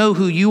 God, I know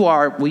who you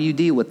are, will you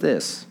deal with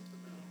this?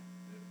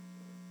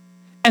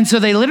 And so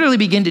they literally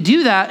begin to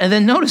do that, and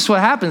then notice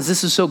what happens.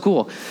 This is so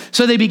cool.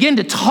 So they begin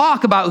to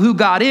talk about who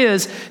God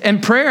is,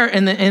 and prayer,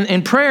 and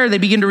in prayer, they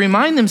begin to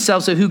remind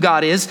themselves of who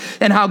God is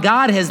and how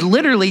God has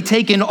literally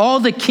taken all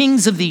the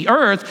kings of the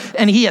earth,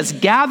 and he has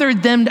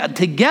gathered them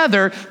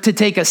together to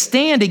take a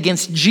stand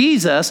against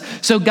Jesus.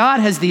 So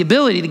God has the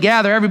ability to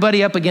gather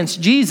everybody up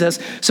against Jesus.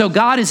 So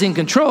God is in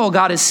control.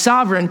 God is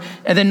sovereign.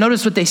 And then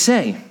notice what they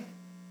say.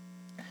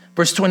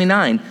 Verse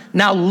 29,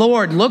 now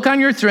Lord, look on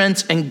your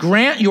threats and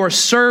grant your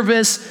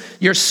servants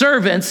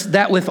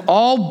that with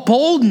all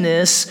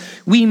boldness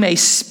we may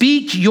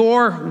speak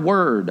your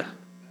word.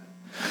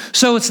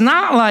 So it's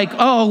not like,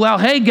 oh, well,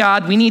 hey,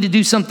 God, we need to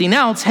do something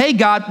else. Hey,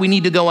 God, we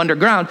need to go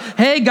underground.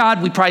 Hey,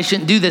 God, we probably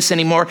shouldn't do this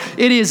anymore.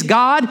 It is,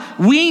 God,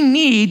 we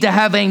need to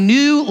have a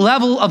new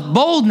level of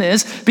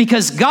boldness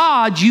because,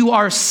 God, you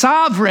are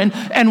sovereign,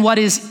 and what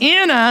is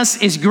in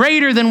us is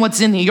greater than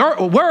what's in the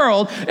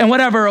world, and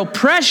whatever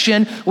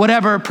oppression,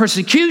 whatever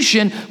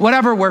persecution,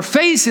 whatever we're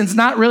facing is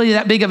not really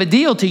that big of a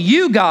deal to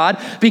you, God,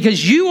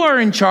 because you are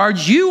in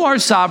charge, you are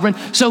sovereign.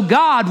 So,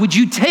 God, would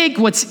you take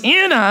what's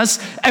in us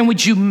and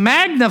would you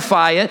magnify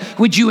it?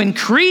 Would you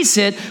increase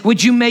it?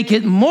 Would you make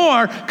it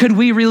more? Could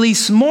we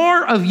release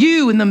more of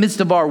you in the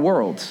midst of our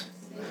world?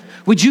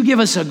 Would you give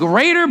us a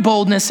greater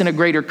boldness and a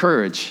greater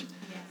courage?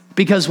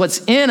 Because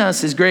what's in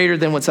us is greater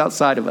than what's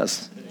outside of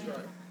us.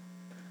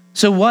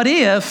 So what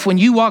if when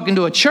you walk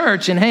into a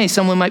church and, hey,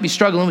 someone might be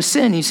struggling with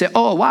sin, and you say,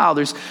 oh, wow,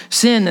 there's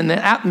sin in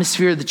the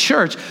atmosphere of the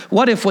church.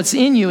 What if what's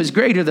in you is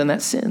greater than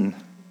that sin?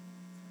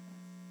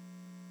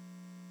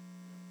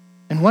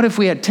 And what if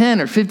we had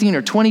 10 or 15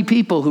 or 20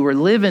 people who were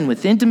living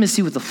with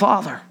intimacy with the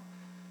Father?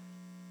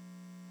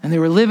 And they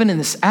were living in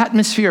this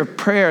atmosphere of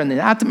prayer and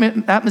the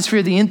atmosphere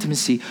of the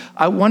intimacy.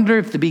 I wonder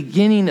if the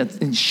beginning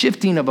and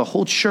shifting of a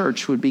whole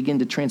church would begin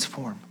to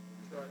transform.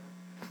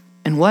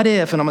 And what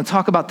if, and I'm going to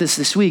talk about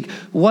this week,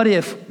 what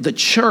if the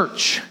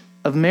church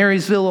of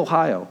Marysville,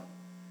 Ohio,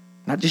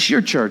 not just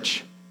your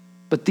church,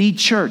 but the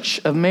church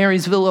of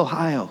Marysville,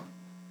 Ohio,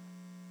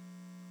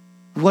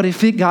 what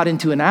if it got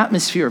into an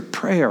atmosphere of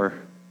prayer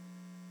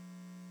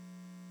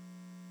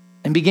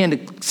and began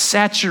to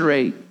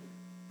saturate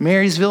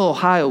Marysville,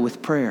 Ohio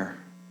with prayer?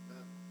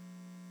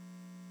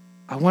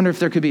 I wonder if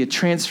there could be a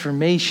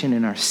transformation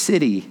in our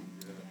city,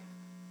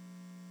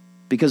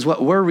 because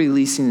what we're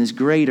releasing is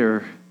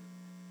greater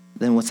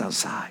than what's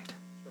outside.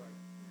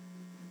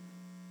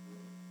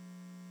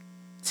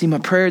 See, my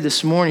prayer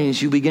this morning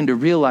is you begin to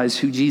realize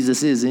who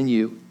Jesus is in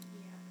you.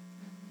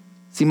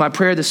 See, my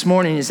prayer this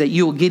morning is that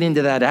you will get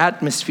into that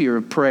atmosphere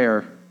of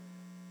prayer.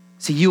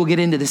 See, you will get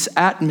into this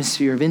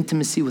atmosphere of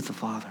intimacy with the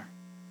Father.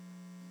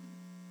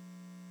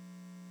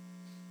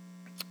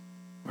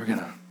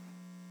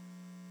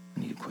 I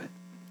need to quit.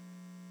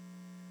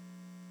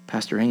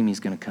 Pastor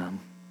Amy's going to come.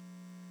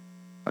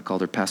 I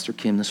called her Pastor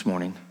Kim this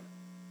morning.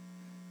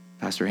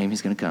 Pastor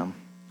Amy's going to come.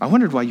 I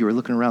wondered why you were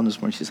looking around this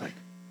morning. She's like,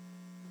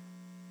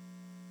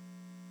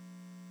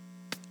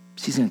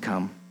 she's going to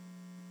come,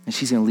 and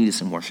she's going to lead us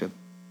in worship.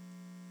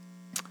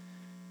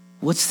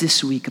 What's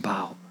this week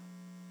about?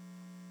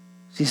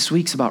 See, this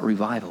week's about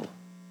revival.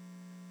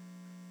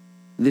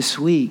 This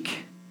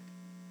week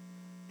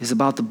is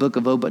about the book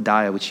of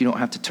Obadiah, which you don't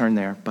have to turn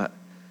there, but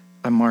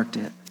I marked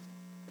it.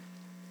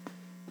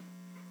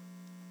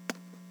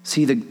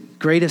 See, the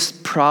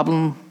greatest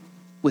problem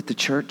with the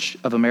church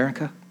of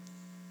America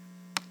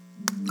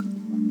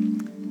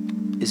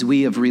is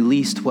we have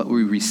released what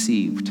we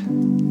received.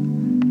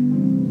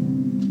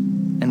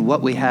 And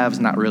what we have is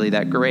not really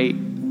that great.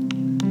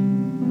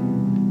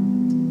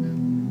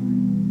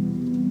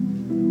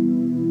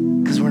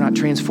 Because we're not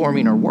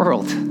transforming our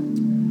world.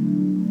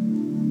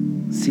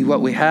 See,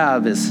 what we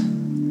have is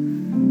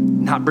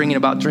not bringing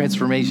about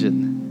transformation.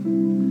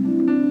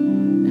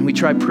 And we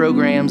try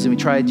programs and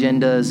we try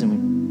agendas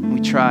and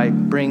we try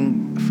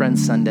bring a friend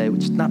Sunday,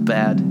 which is not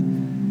bad.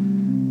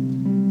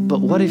 But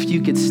what if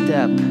you could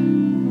step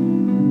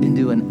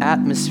into an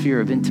atmosphere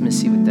of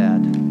intimacy with Dad?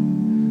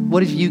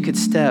 What if you could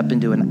step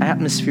into an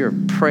atmosphere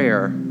of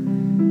prayer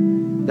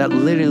that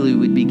literally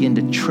would begin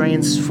to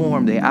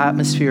transform the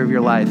atmosphere of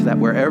your life, that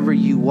wherever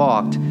you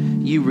walked,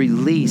 you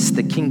released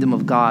the kingdom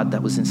of God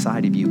that was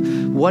inside of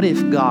you? What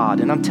if God,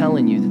 and I'm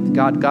telling you,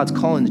 God's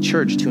calling the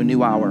church to a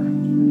new hour.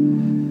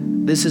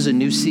 This is a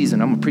new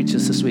season. I'm going to preach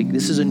this week.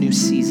 This is a new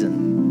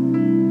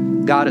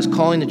season. God is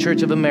calling the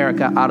church of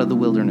America out of the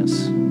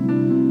wilderness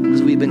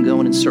because we've been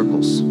going in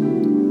circles.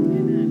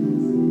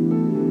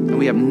 And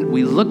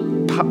we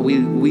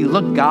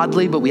look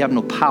godly, but we have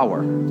no power.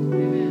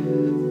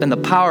 And the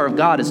power of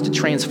God is to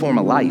transform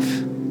a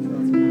life.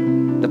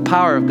 The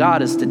power of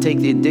God is to take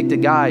the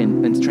addicted guy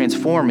and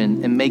transform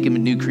him and make him a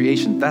new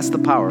creation. That's the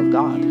power of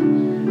God.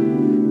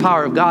 The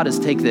power of God is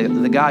to take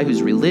the guy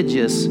who's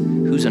religious,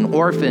 who's an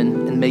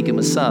orphan, and make him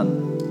a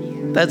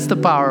son. That's the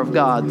power of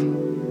God.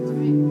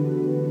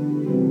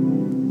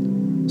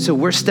 So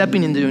we're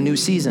stepping into a new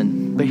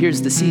season, but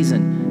here's the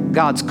season.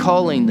 God's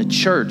calling the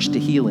church to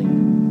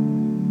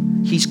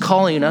healing. He's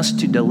calling us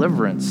to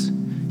deliverance.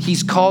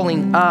 He's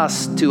calling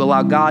us to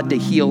allow God to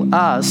heal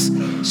us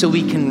so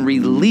we can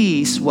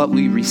release what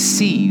we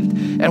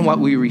received. And what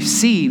we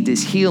received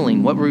is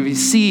healing. What we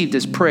received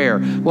is prayer.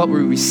 What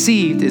we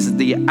received is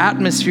the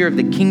atmosphere of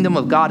the kingdom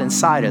of God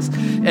inside us.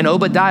 And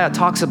Obadiah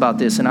talks about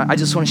this, and I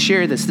just want to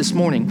share this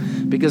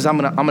morning because I'm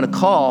gonna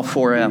call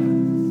for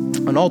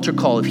an altar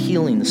call of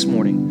healing this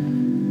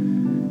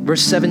morning.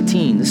 Verse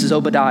 17, this is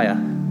Obadiah.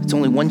 It's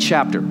only one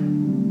chapter.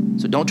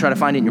 So don't try to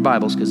find it in your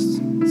Bibles because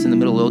it's in the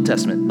middle of the Old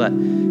Testament. But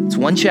it's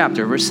one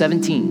chapter, verse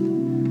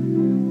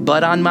 17.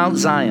 But on Mount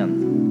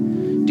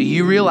Zion, do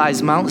you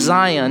realize Mount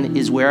Zion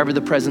is wherever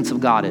the presence of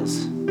God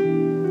is?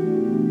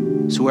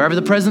 So wherever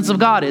the presence of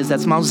God is,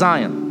 that's Mount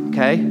Zion,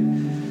 okay?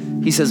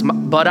 He says,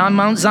 but on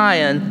Mount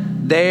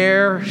Zion,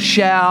 there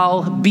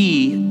shall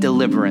be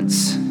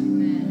deliverance.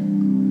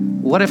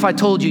 What if I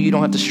told you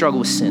don't have to struggle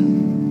with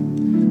sin?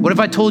 What if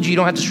I told you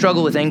don't have to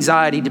struggle with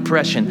anxiety,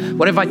 depression?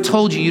 What if I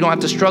told you don't have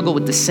to struggle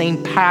with the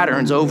same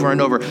patterns over and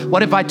over?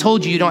 What if I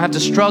told you don't have to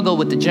struggle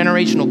with the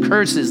generational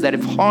curses that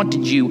have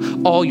haunted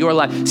you all your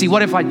life? See,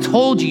 what if I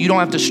told you don't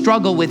have to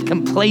struggle with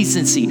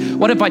complacency?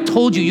 What if I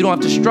told you don't have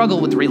to struggle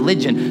with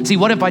religion? See,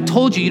 what if I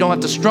told you don't have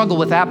to struggle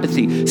with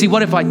apathy? See,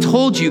 what if I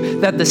told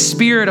you that the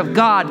Spirit of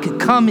God could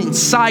come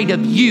inside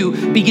of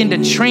you, begin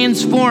to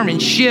transform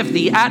and shift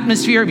the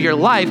atmosphere of your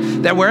life,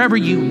 that wherever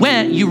you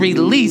went, you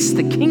released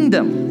the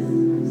kingdom?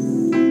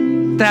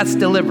 That's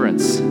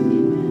deliverance.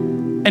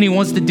 And he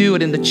wants to do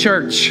it in the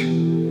church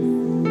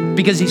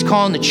because he's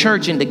calling the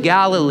church into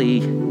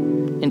Galilee,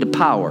 into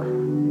power,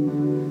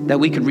 that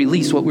we could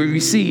release what we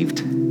received.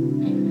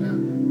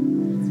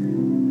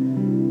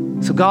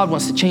 So God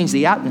wants to change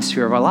the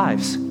atmosphere of our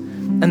lives.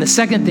 And the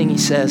second thing he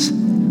says,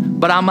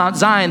 but on Mount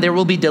Zion there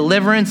will be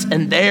deliverance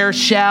and there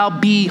shall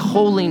be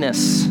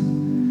holiness.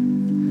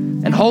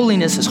 And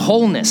holiness is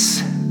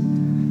wholeness.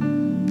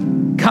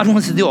 God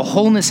wants to do a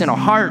wholeness in our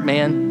heart,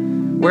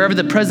 man. Wherever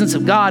the presence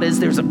of God is,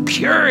 there's a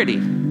purity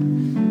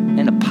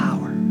and a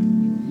power.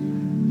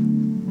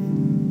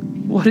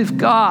 What if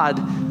God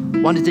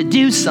wanted to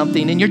do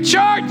something in your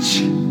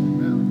church?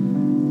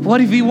 What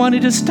if he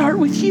wanted to start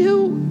with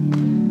you?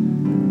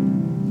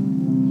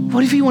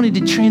 What if he wanted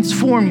to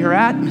transform your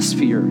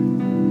atmosphere?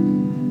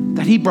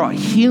 That he brought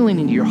healing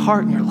into your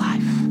heart and your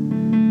life.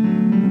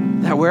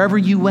 That wherever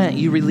you went,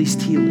 you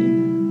released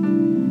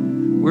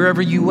healing.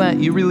 Wherever you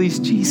went, you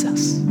released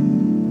Jesus.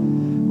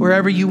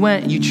 Wherever you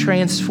went, you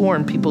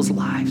transformed people's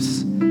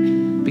lives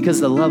because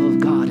the love of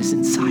God is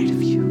inside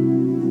of you.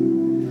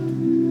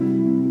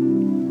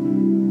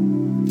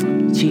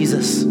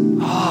 Jesus,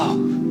 I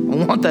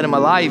want that in my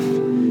life.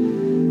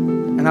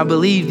 And I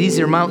believe these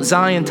are Mount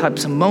Zion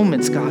types of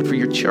moments, God, for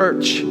your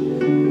church.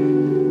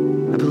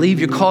 I believe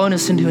you're calling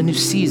us into a new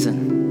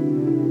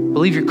season. I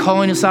believe you're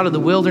calling us out of the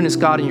wilderness,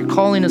 God, and you're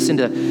calling us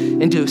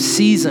into a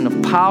season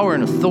of power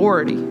and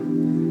authority.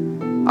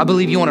 I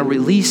believe you want to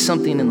release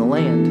something in the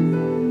land.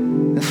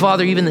 And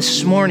Father, even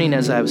this morning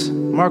as I was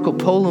Marco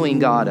Poloing,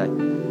 God, I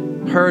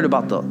heard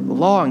about the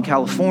law in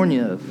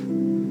California of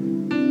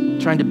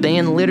trying to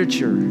ban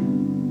literature,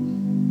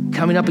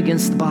 coming up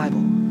against the Bible.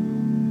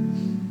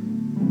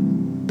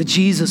 But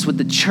Jesus, would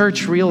the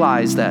church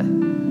realize that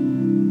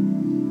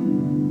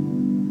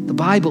the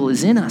Bible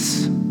is in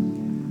us?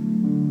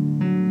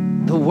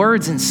 The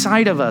word's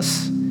inside of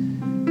us.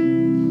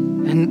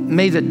 And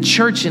may the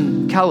church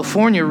in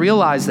California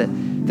realize that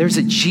there's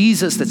a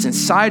Jesus that's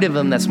inside of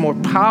them that's more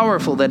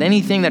powerful than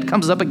anything that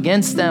comes up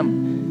against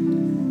them.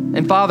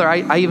 And Father,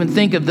 I even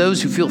think of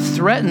those who feel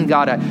threatened,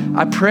 God.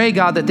 I pray,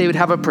 God, that they would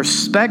have a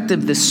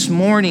perspective this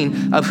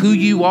morning of who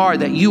you are,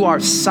 that you are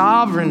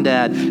sovereign,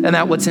 Dad, and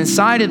that what's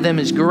inside of them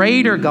is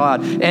greater,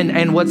 God,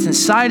 and what's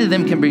inside of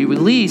them can be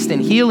released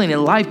and healing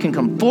and life can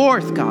come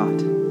forth,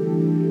 God.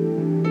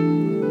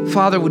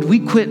 Father, would we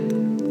quit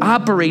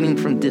operating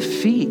from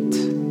defeat?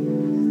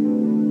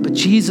 But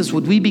Jesus,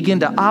 would we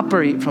begin to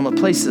operate from a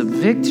place of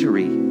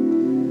victory?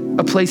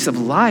 A place of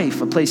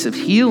life, a place of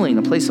healing,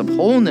 a place of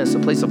wholeness, a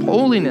place of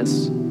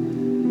holiness.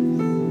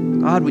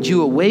 God, would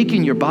you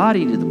awaken your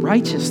body to the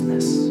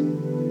righteousness,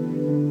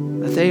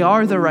 that they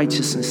are the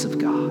righteousness of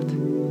God.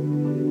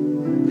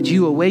 Would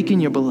you awaken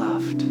your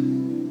beloved?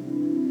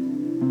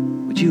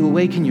 Would you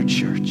awaken your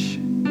church?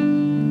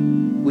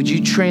 Would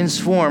you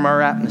transform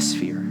our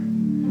atmosphere?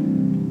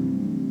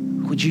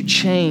 Would you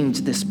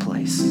change this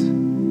place?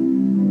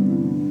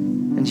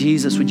 And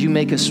Jesus, would you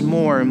make us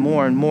more and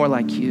more and more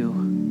like you?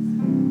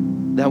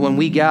 That when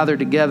we gather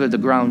together, the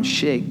ground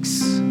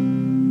shakes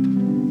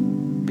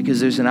because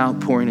there's an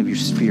outpouring of your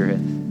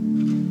Spirit.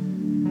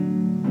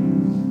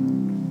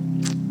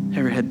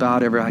 Every head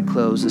bowed, every eye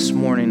closed. This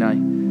morning, I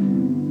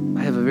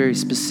have a very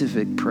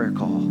specific prayer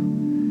call.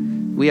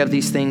 We have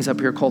these things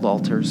up here called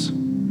altars.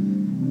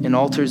 And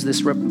altars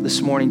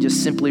this morning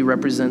just simply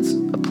represents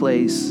a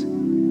place.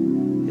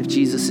 If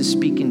Jesus is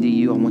speaking to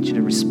you, I want you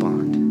to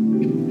respond.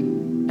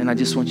 And I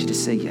just want you to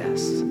say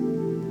yes.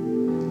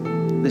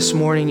 This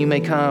morning you may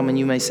come and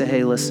you may say,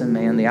 hey, listen,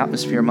 man, the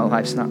atmosphere of my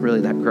life's not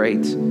really that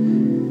great.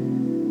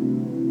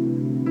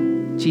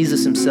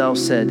 Jesus himself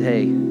said,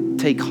 hey,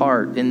 take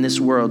heart. In this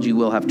world you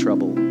will have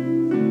trouble.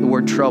 The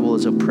word trouble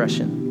is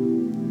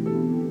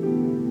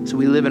oppression. So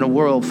we live in a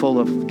world full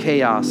of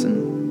chaos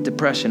and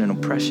depression and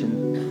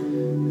oppression.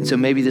 And so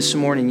maybe this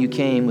morning you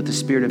came with the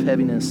spirit of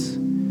heaviness.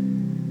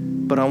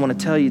 But I want to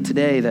tell you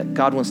today that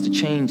God wants to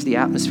change the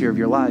atmosphere of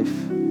your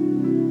life.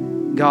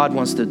 God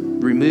wants to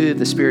remove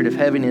the spirit of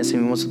heaviness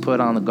and he wants to put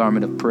on the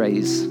garment of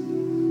praise.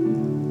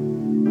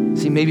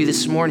 See, maybe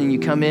this morning you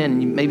come in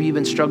and maybe you've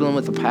been struggling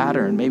with a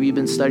pattern. Maybe you've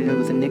been studying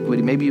with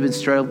iniquity. Maybe you've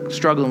been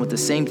struggling with the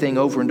same thing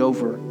over and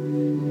over.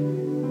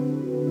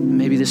 And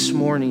maybe this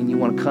morning you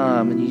want to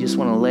come and you just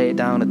want to lay it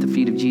down at the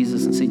feet of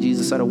Jesus and say,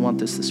 Jesus, I don't want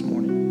this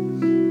morning.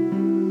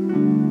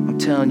 I'm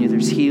telling you,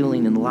 there's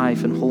healing and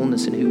life and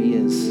wholeness in who he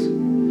is.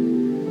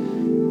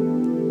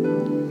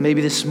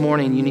 Maybe this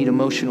morning you need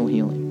emotional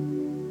healing.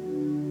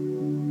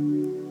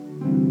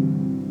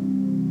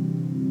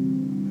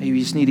 Maybe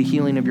you just need a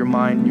healing of your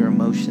mind and your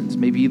emotions.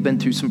 Maybe you've been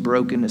through some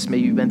brokenness.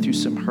 Maybe you've been through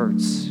some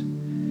hurts.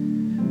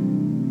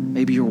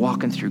 Maybe you're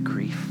walking through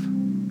grief.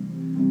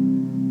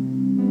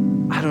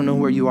 I don't know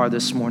where you are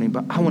this morning,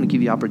 but I want to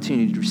give you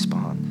opportunity to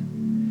respond.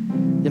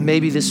 And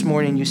maybe this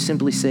morning you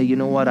simply say, you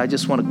know what, I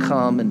just want to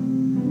come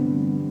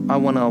and I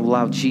want to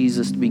allow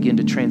Jesus to begin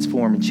to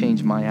transform and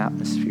change my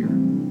atmosphere.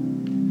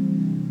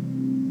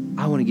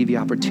 I want to give you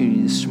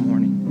opportunity this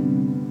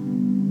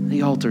morning.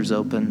 The altar's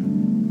open.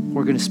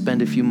 We're going to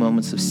spend a few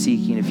moments of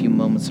seeking, a few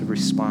moments of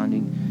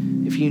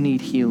responding. If you need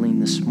healing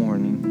this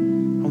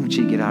morning, I want want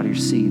you to get out of your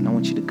seat, and I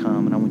want you to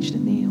come, and I want you to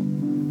kneel.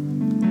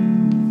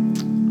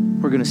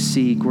 We're going to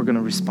seek, we're going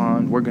to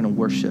respond, we're going to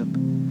worship.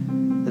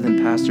 And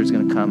then Pastor's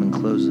going to come and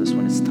close this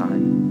when it's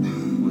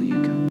time.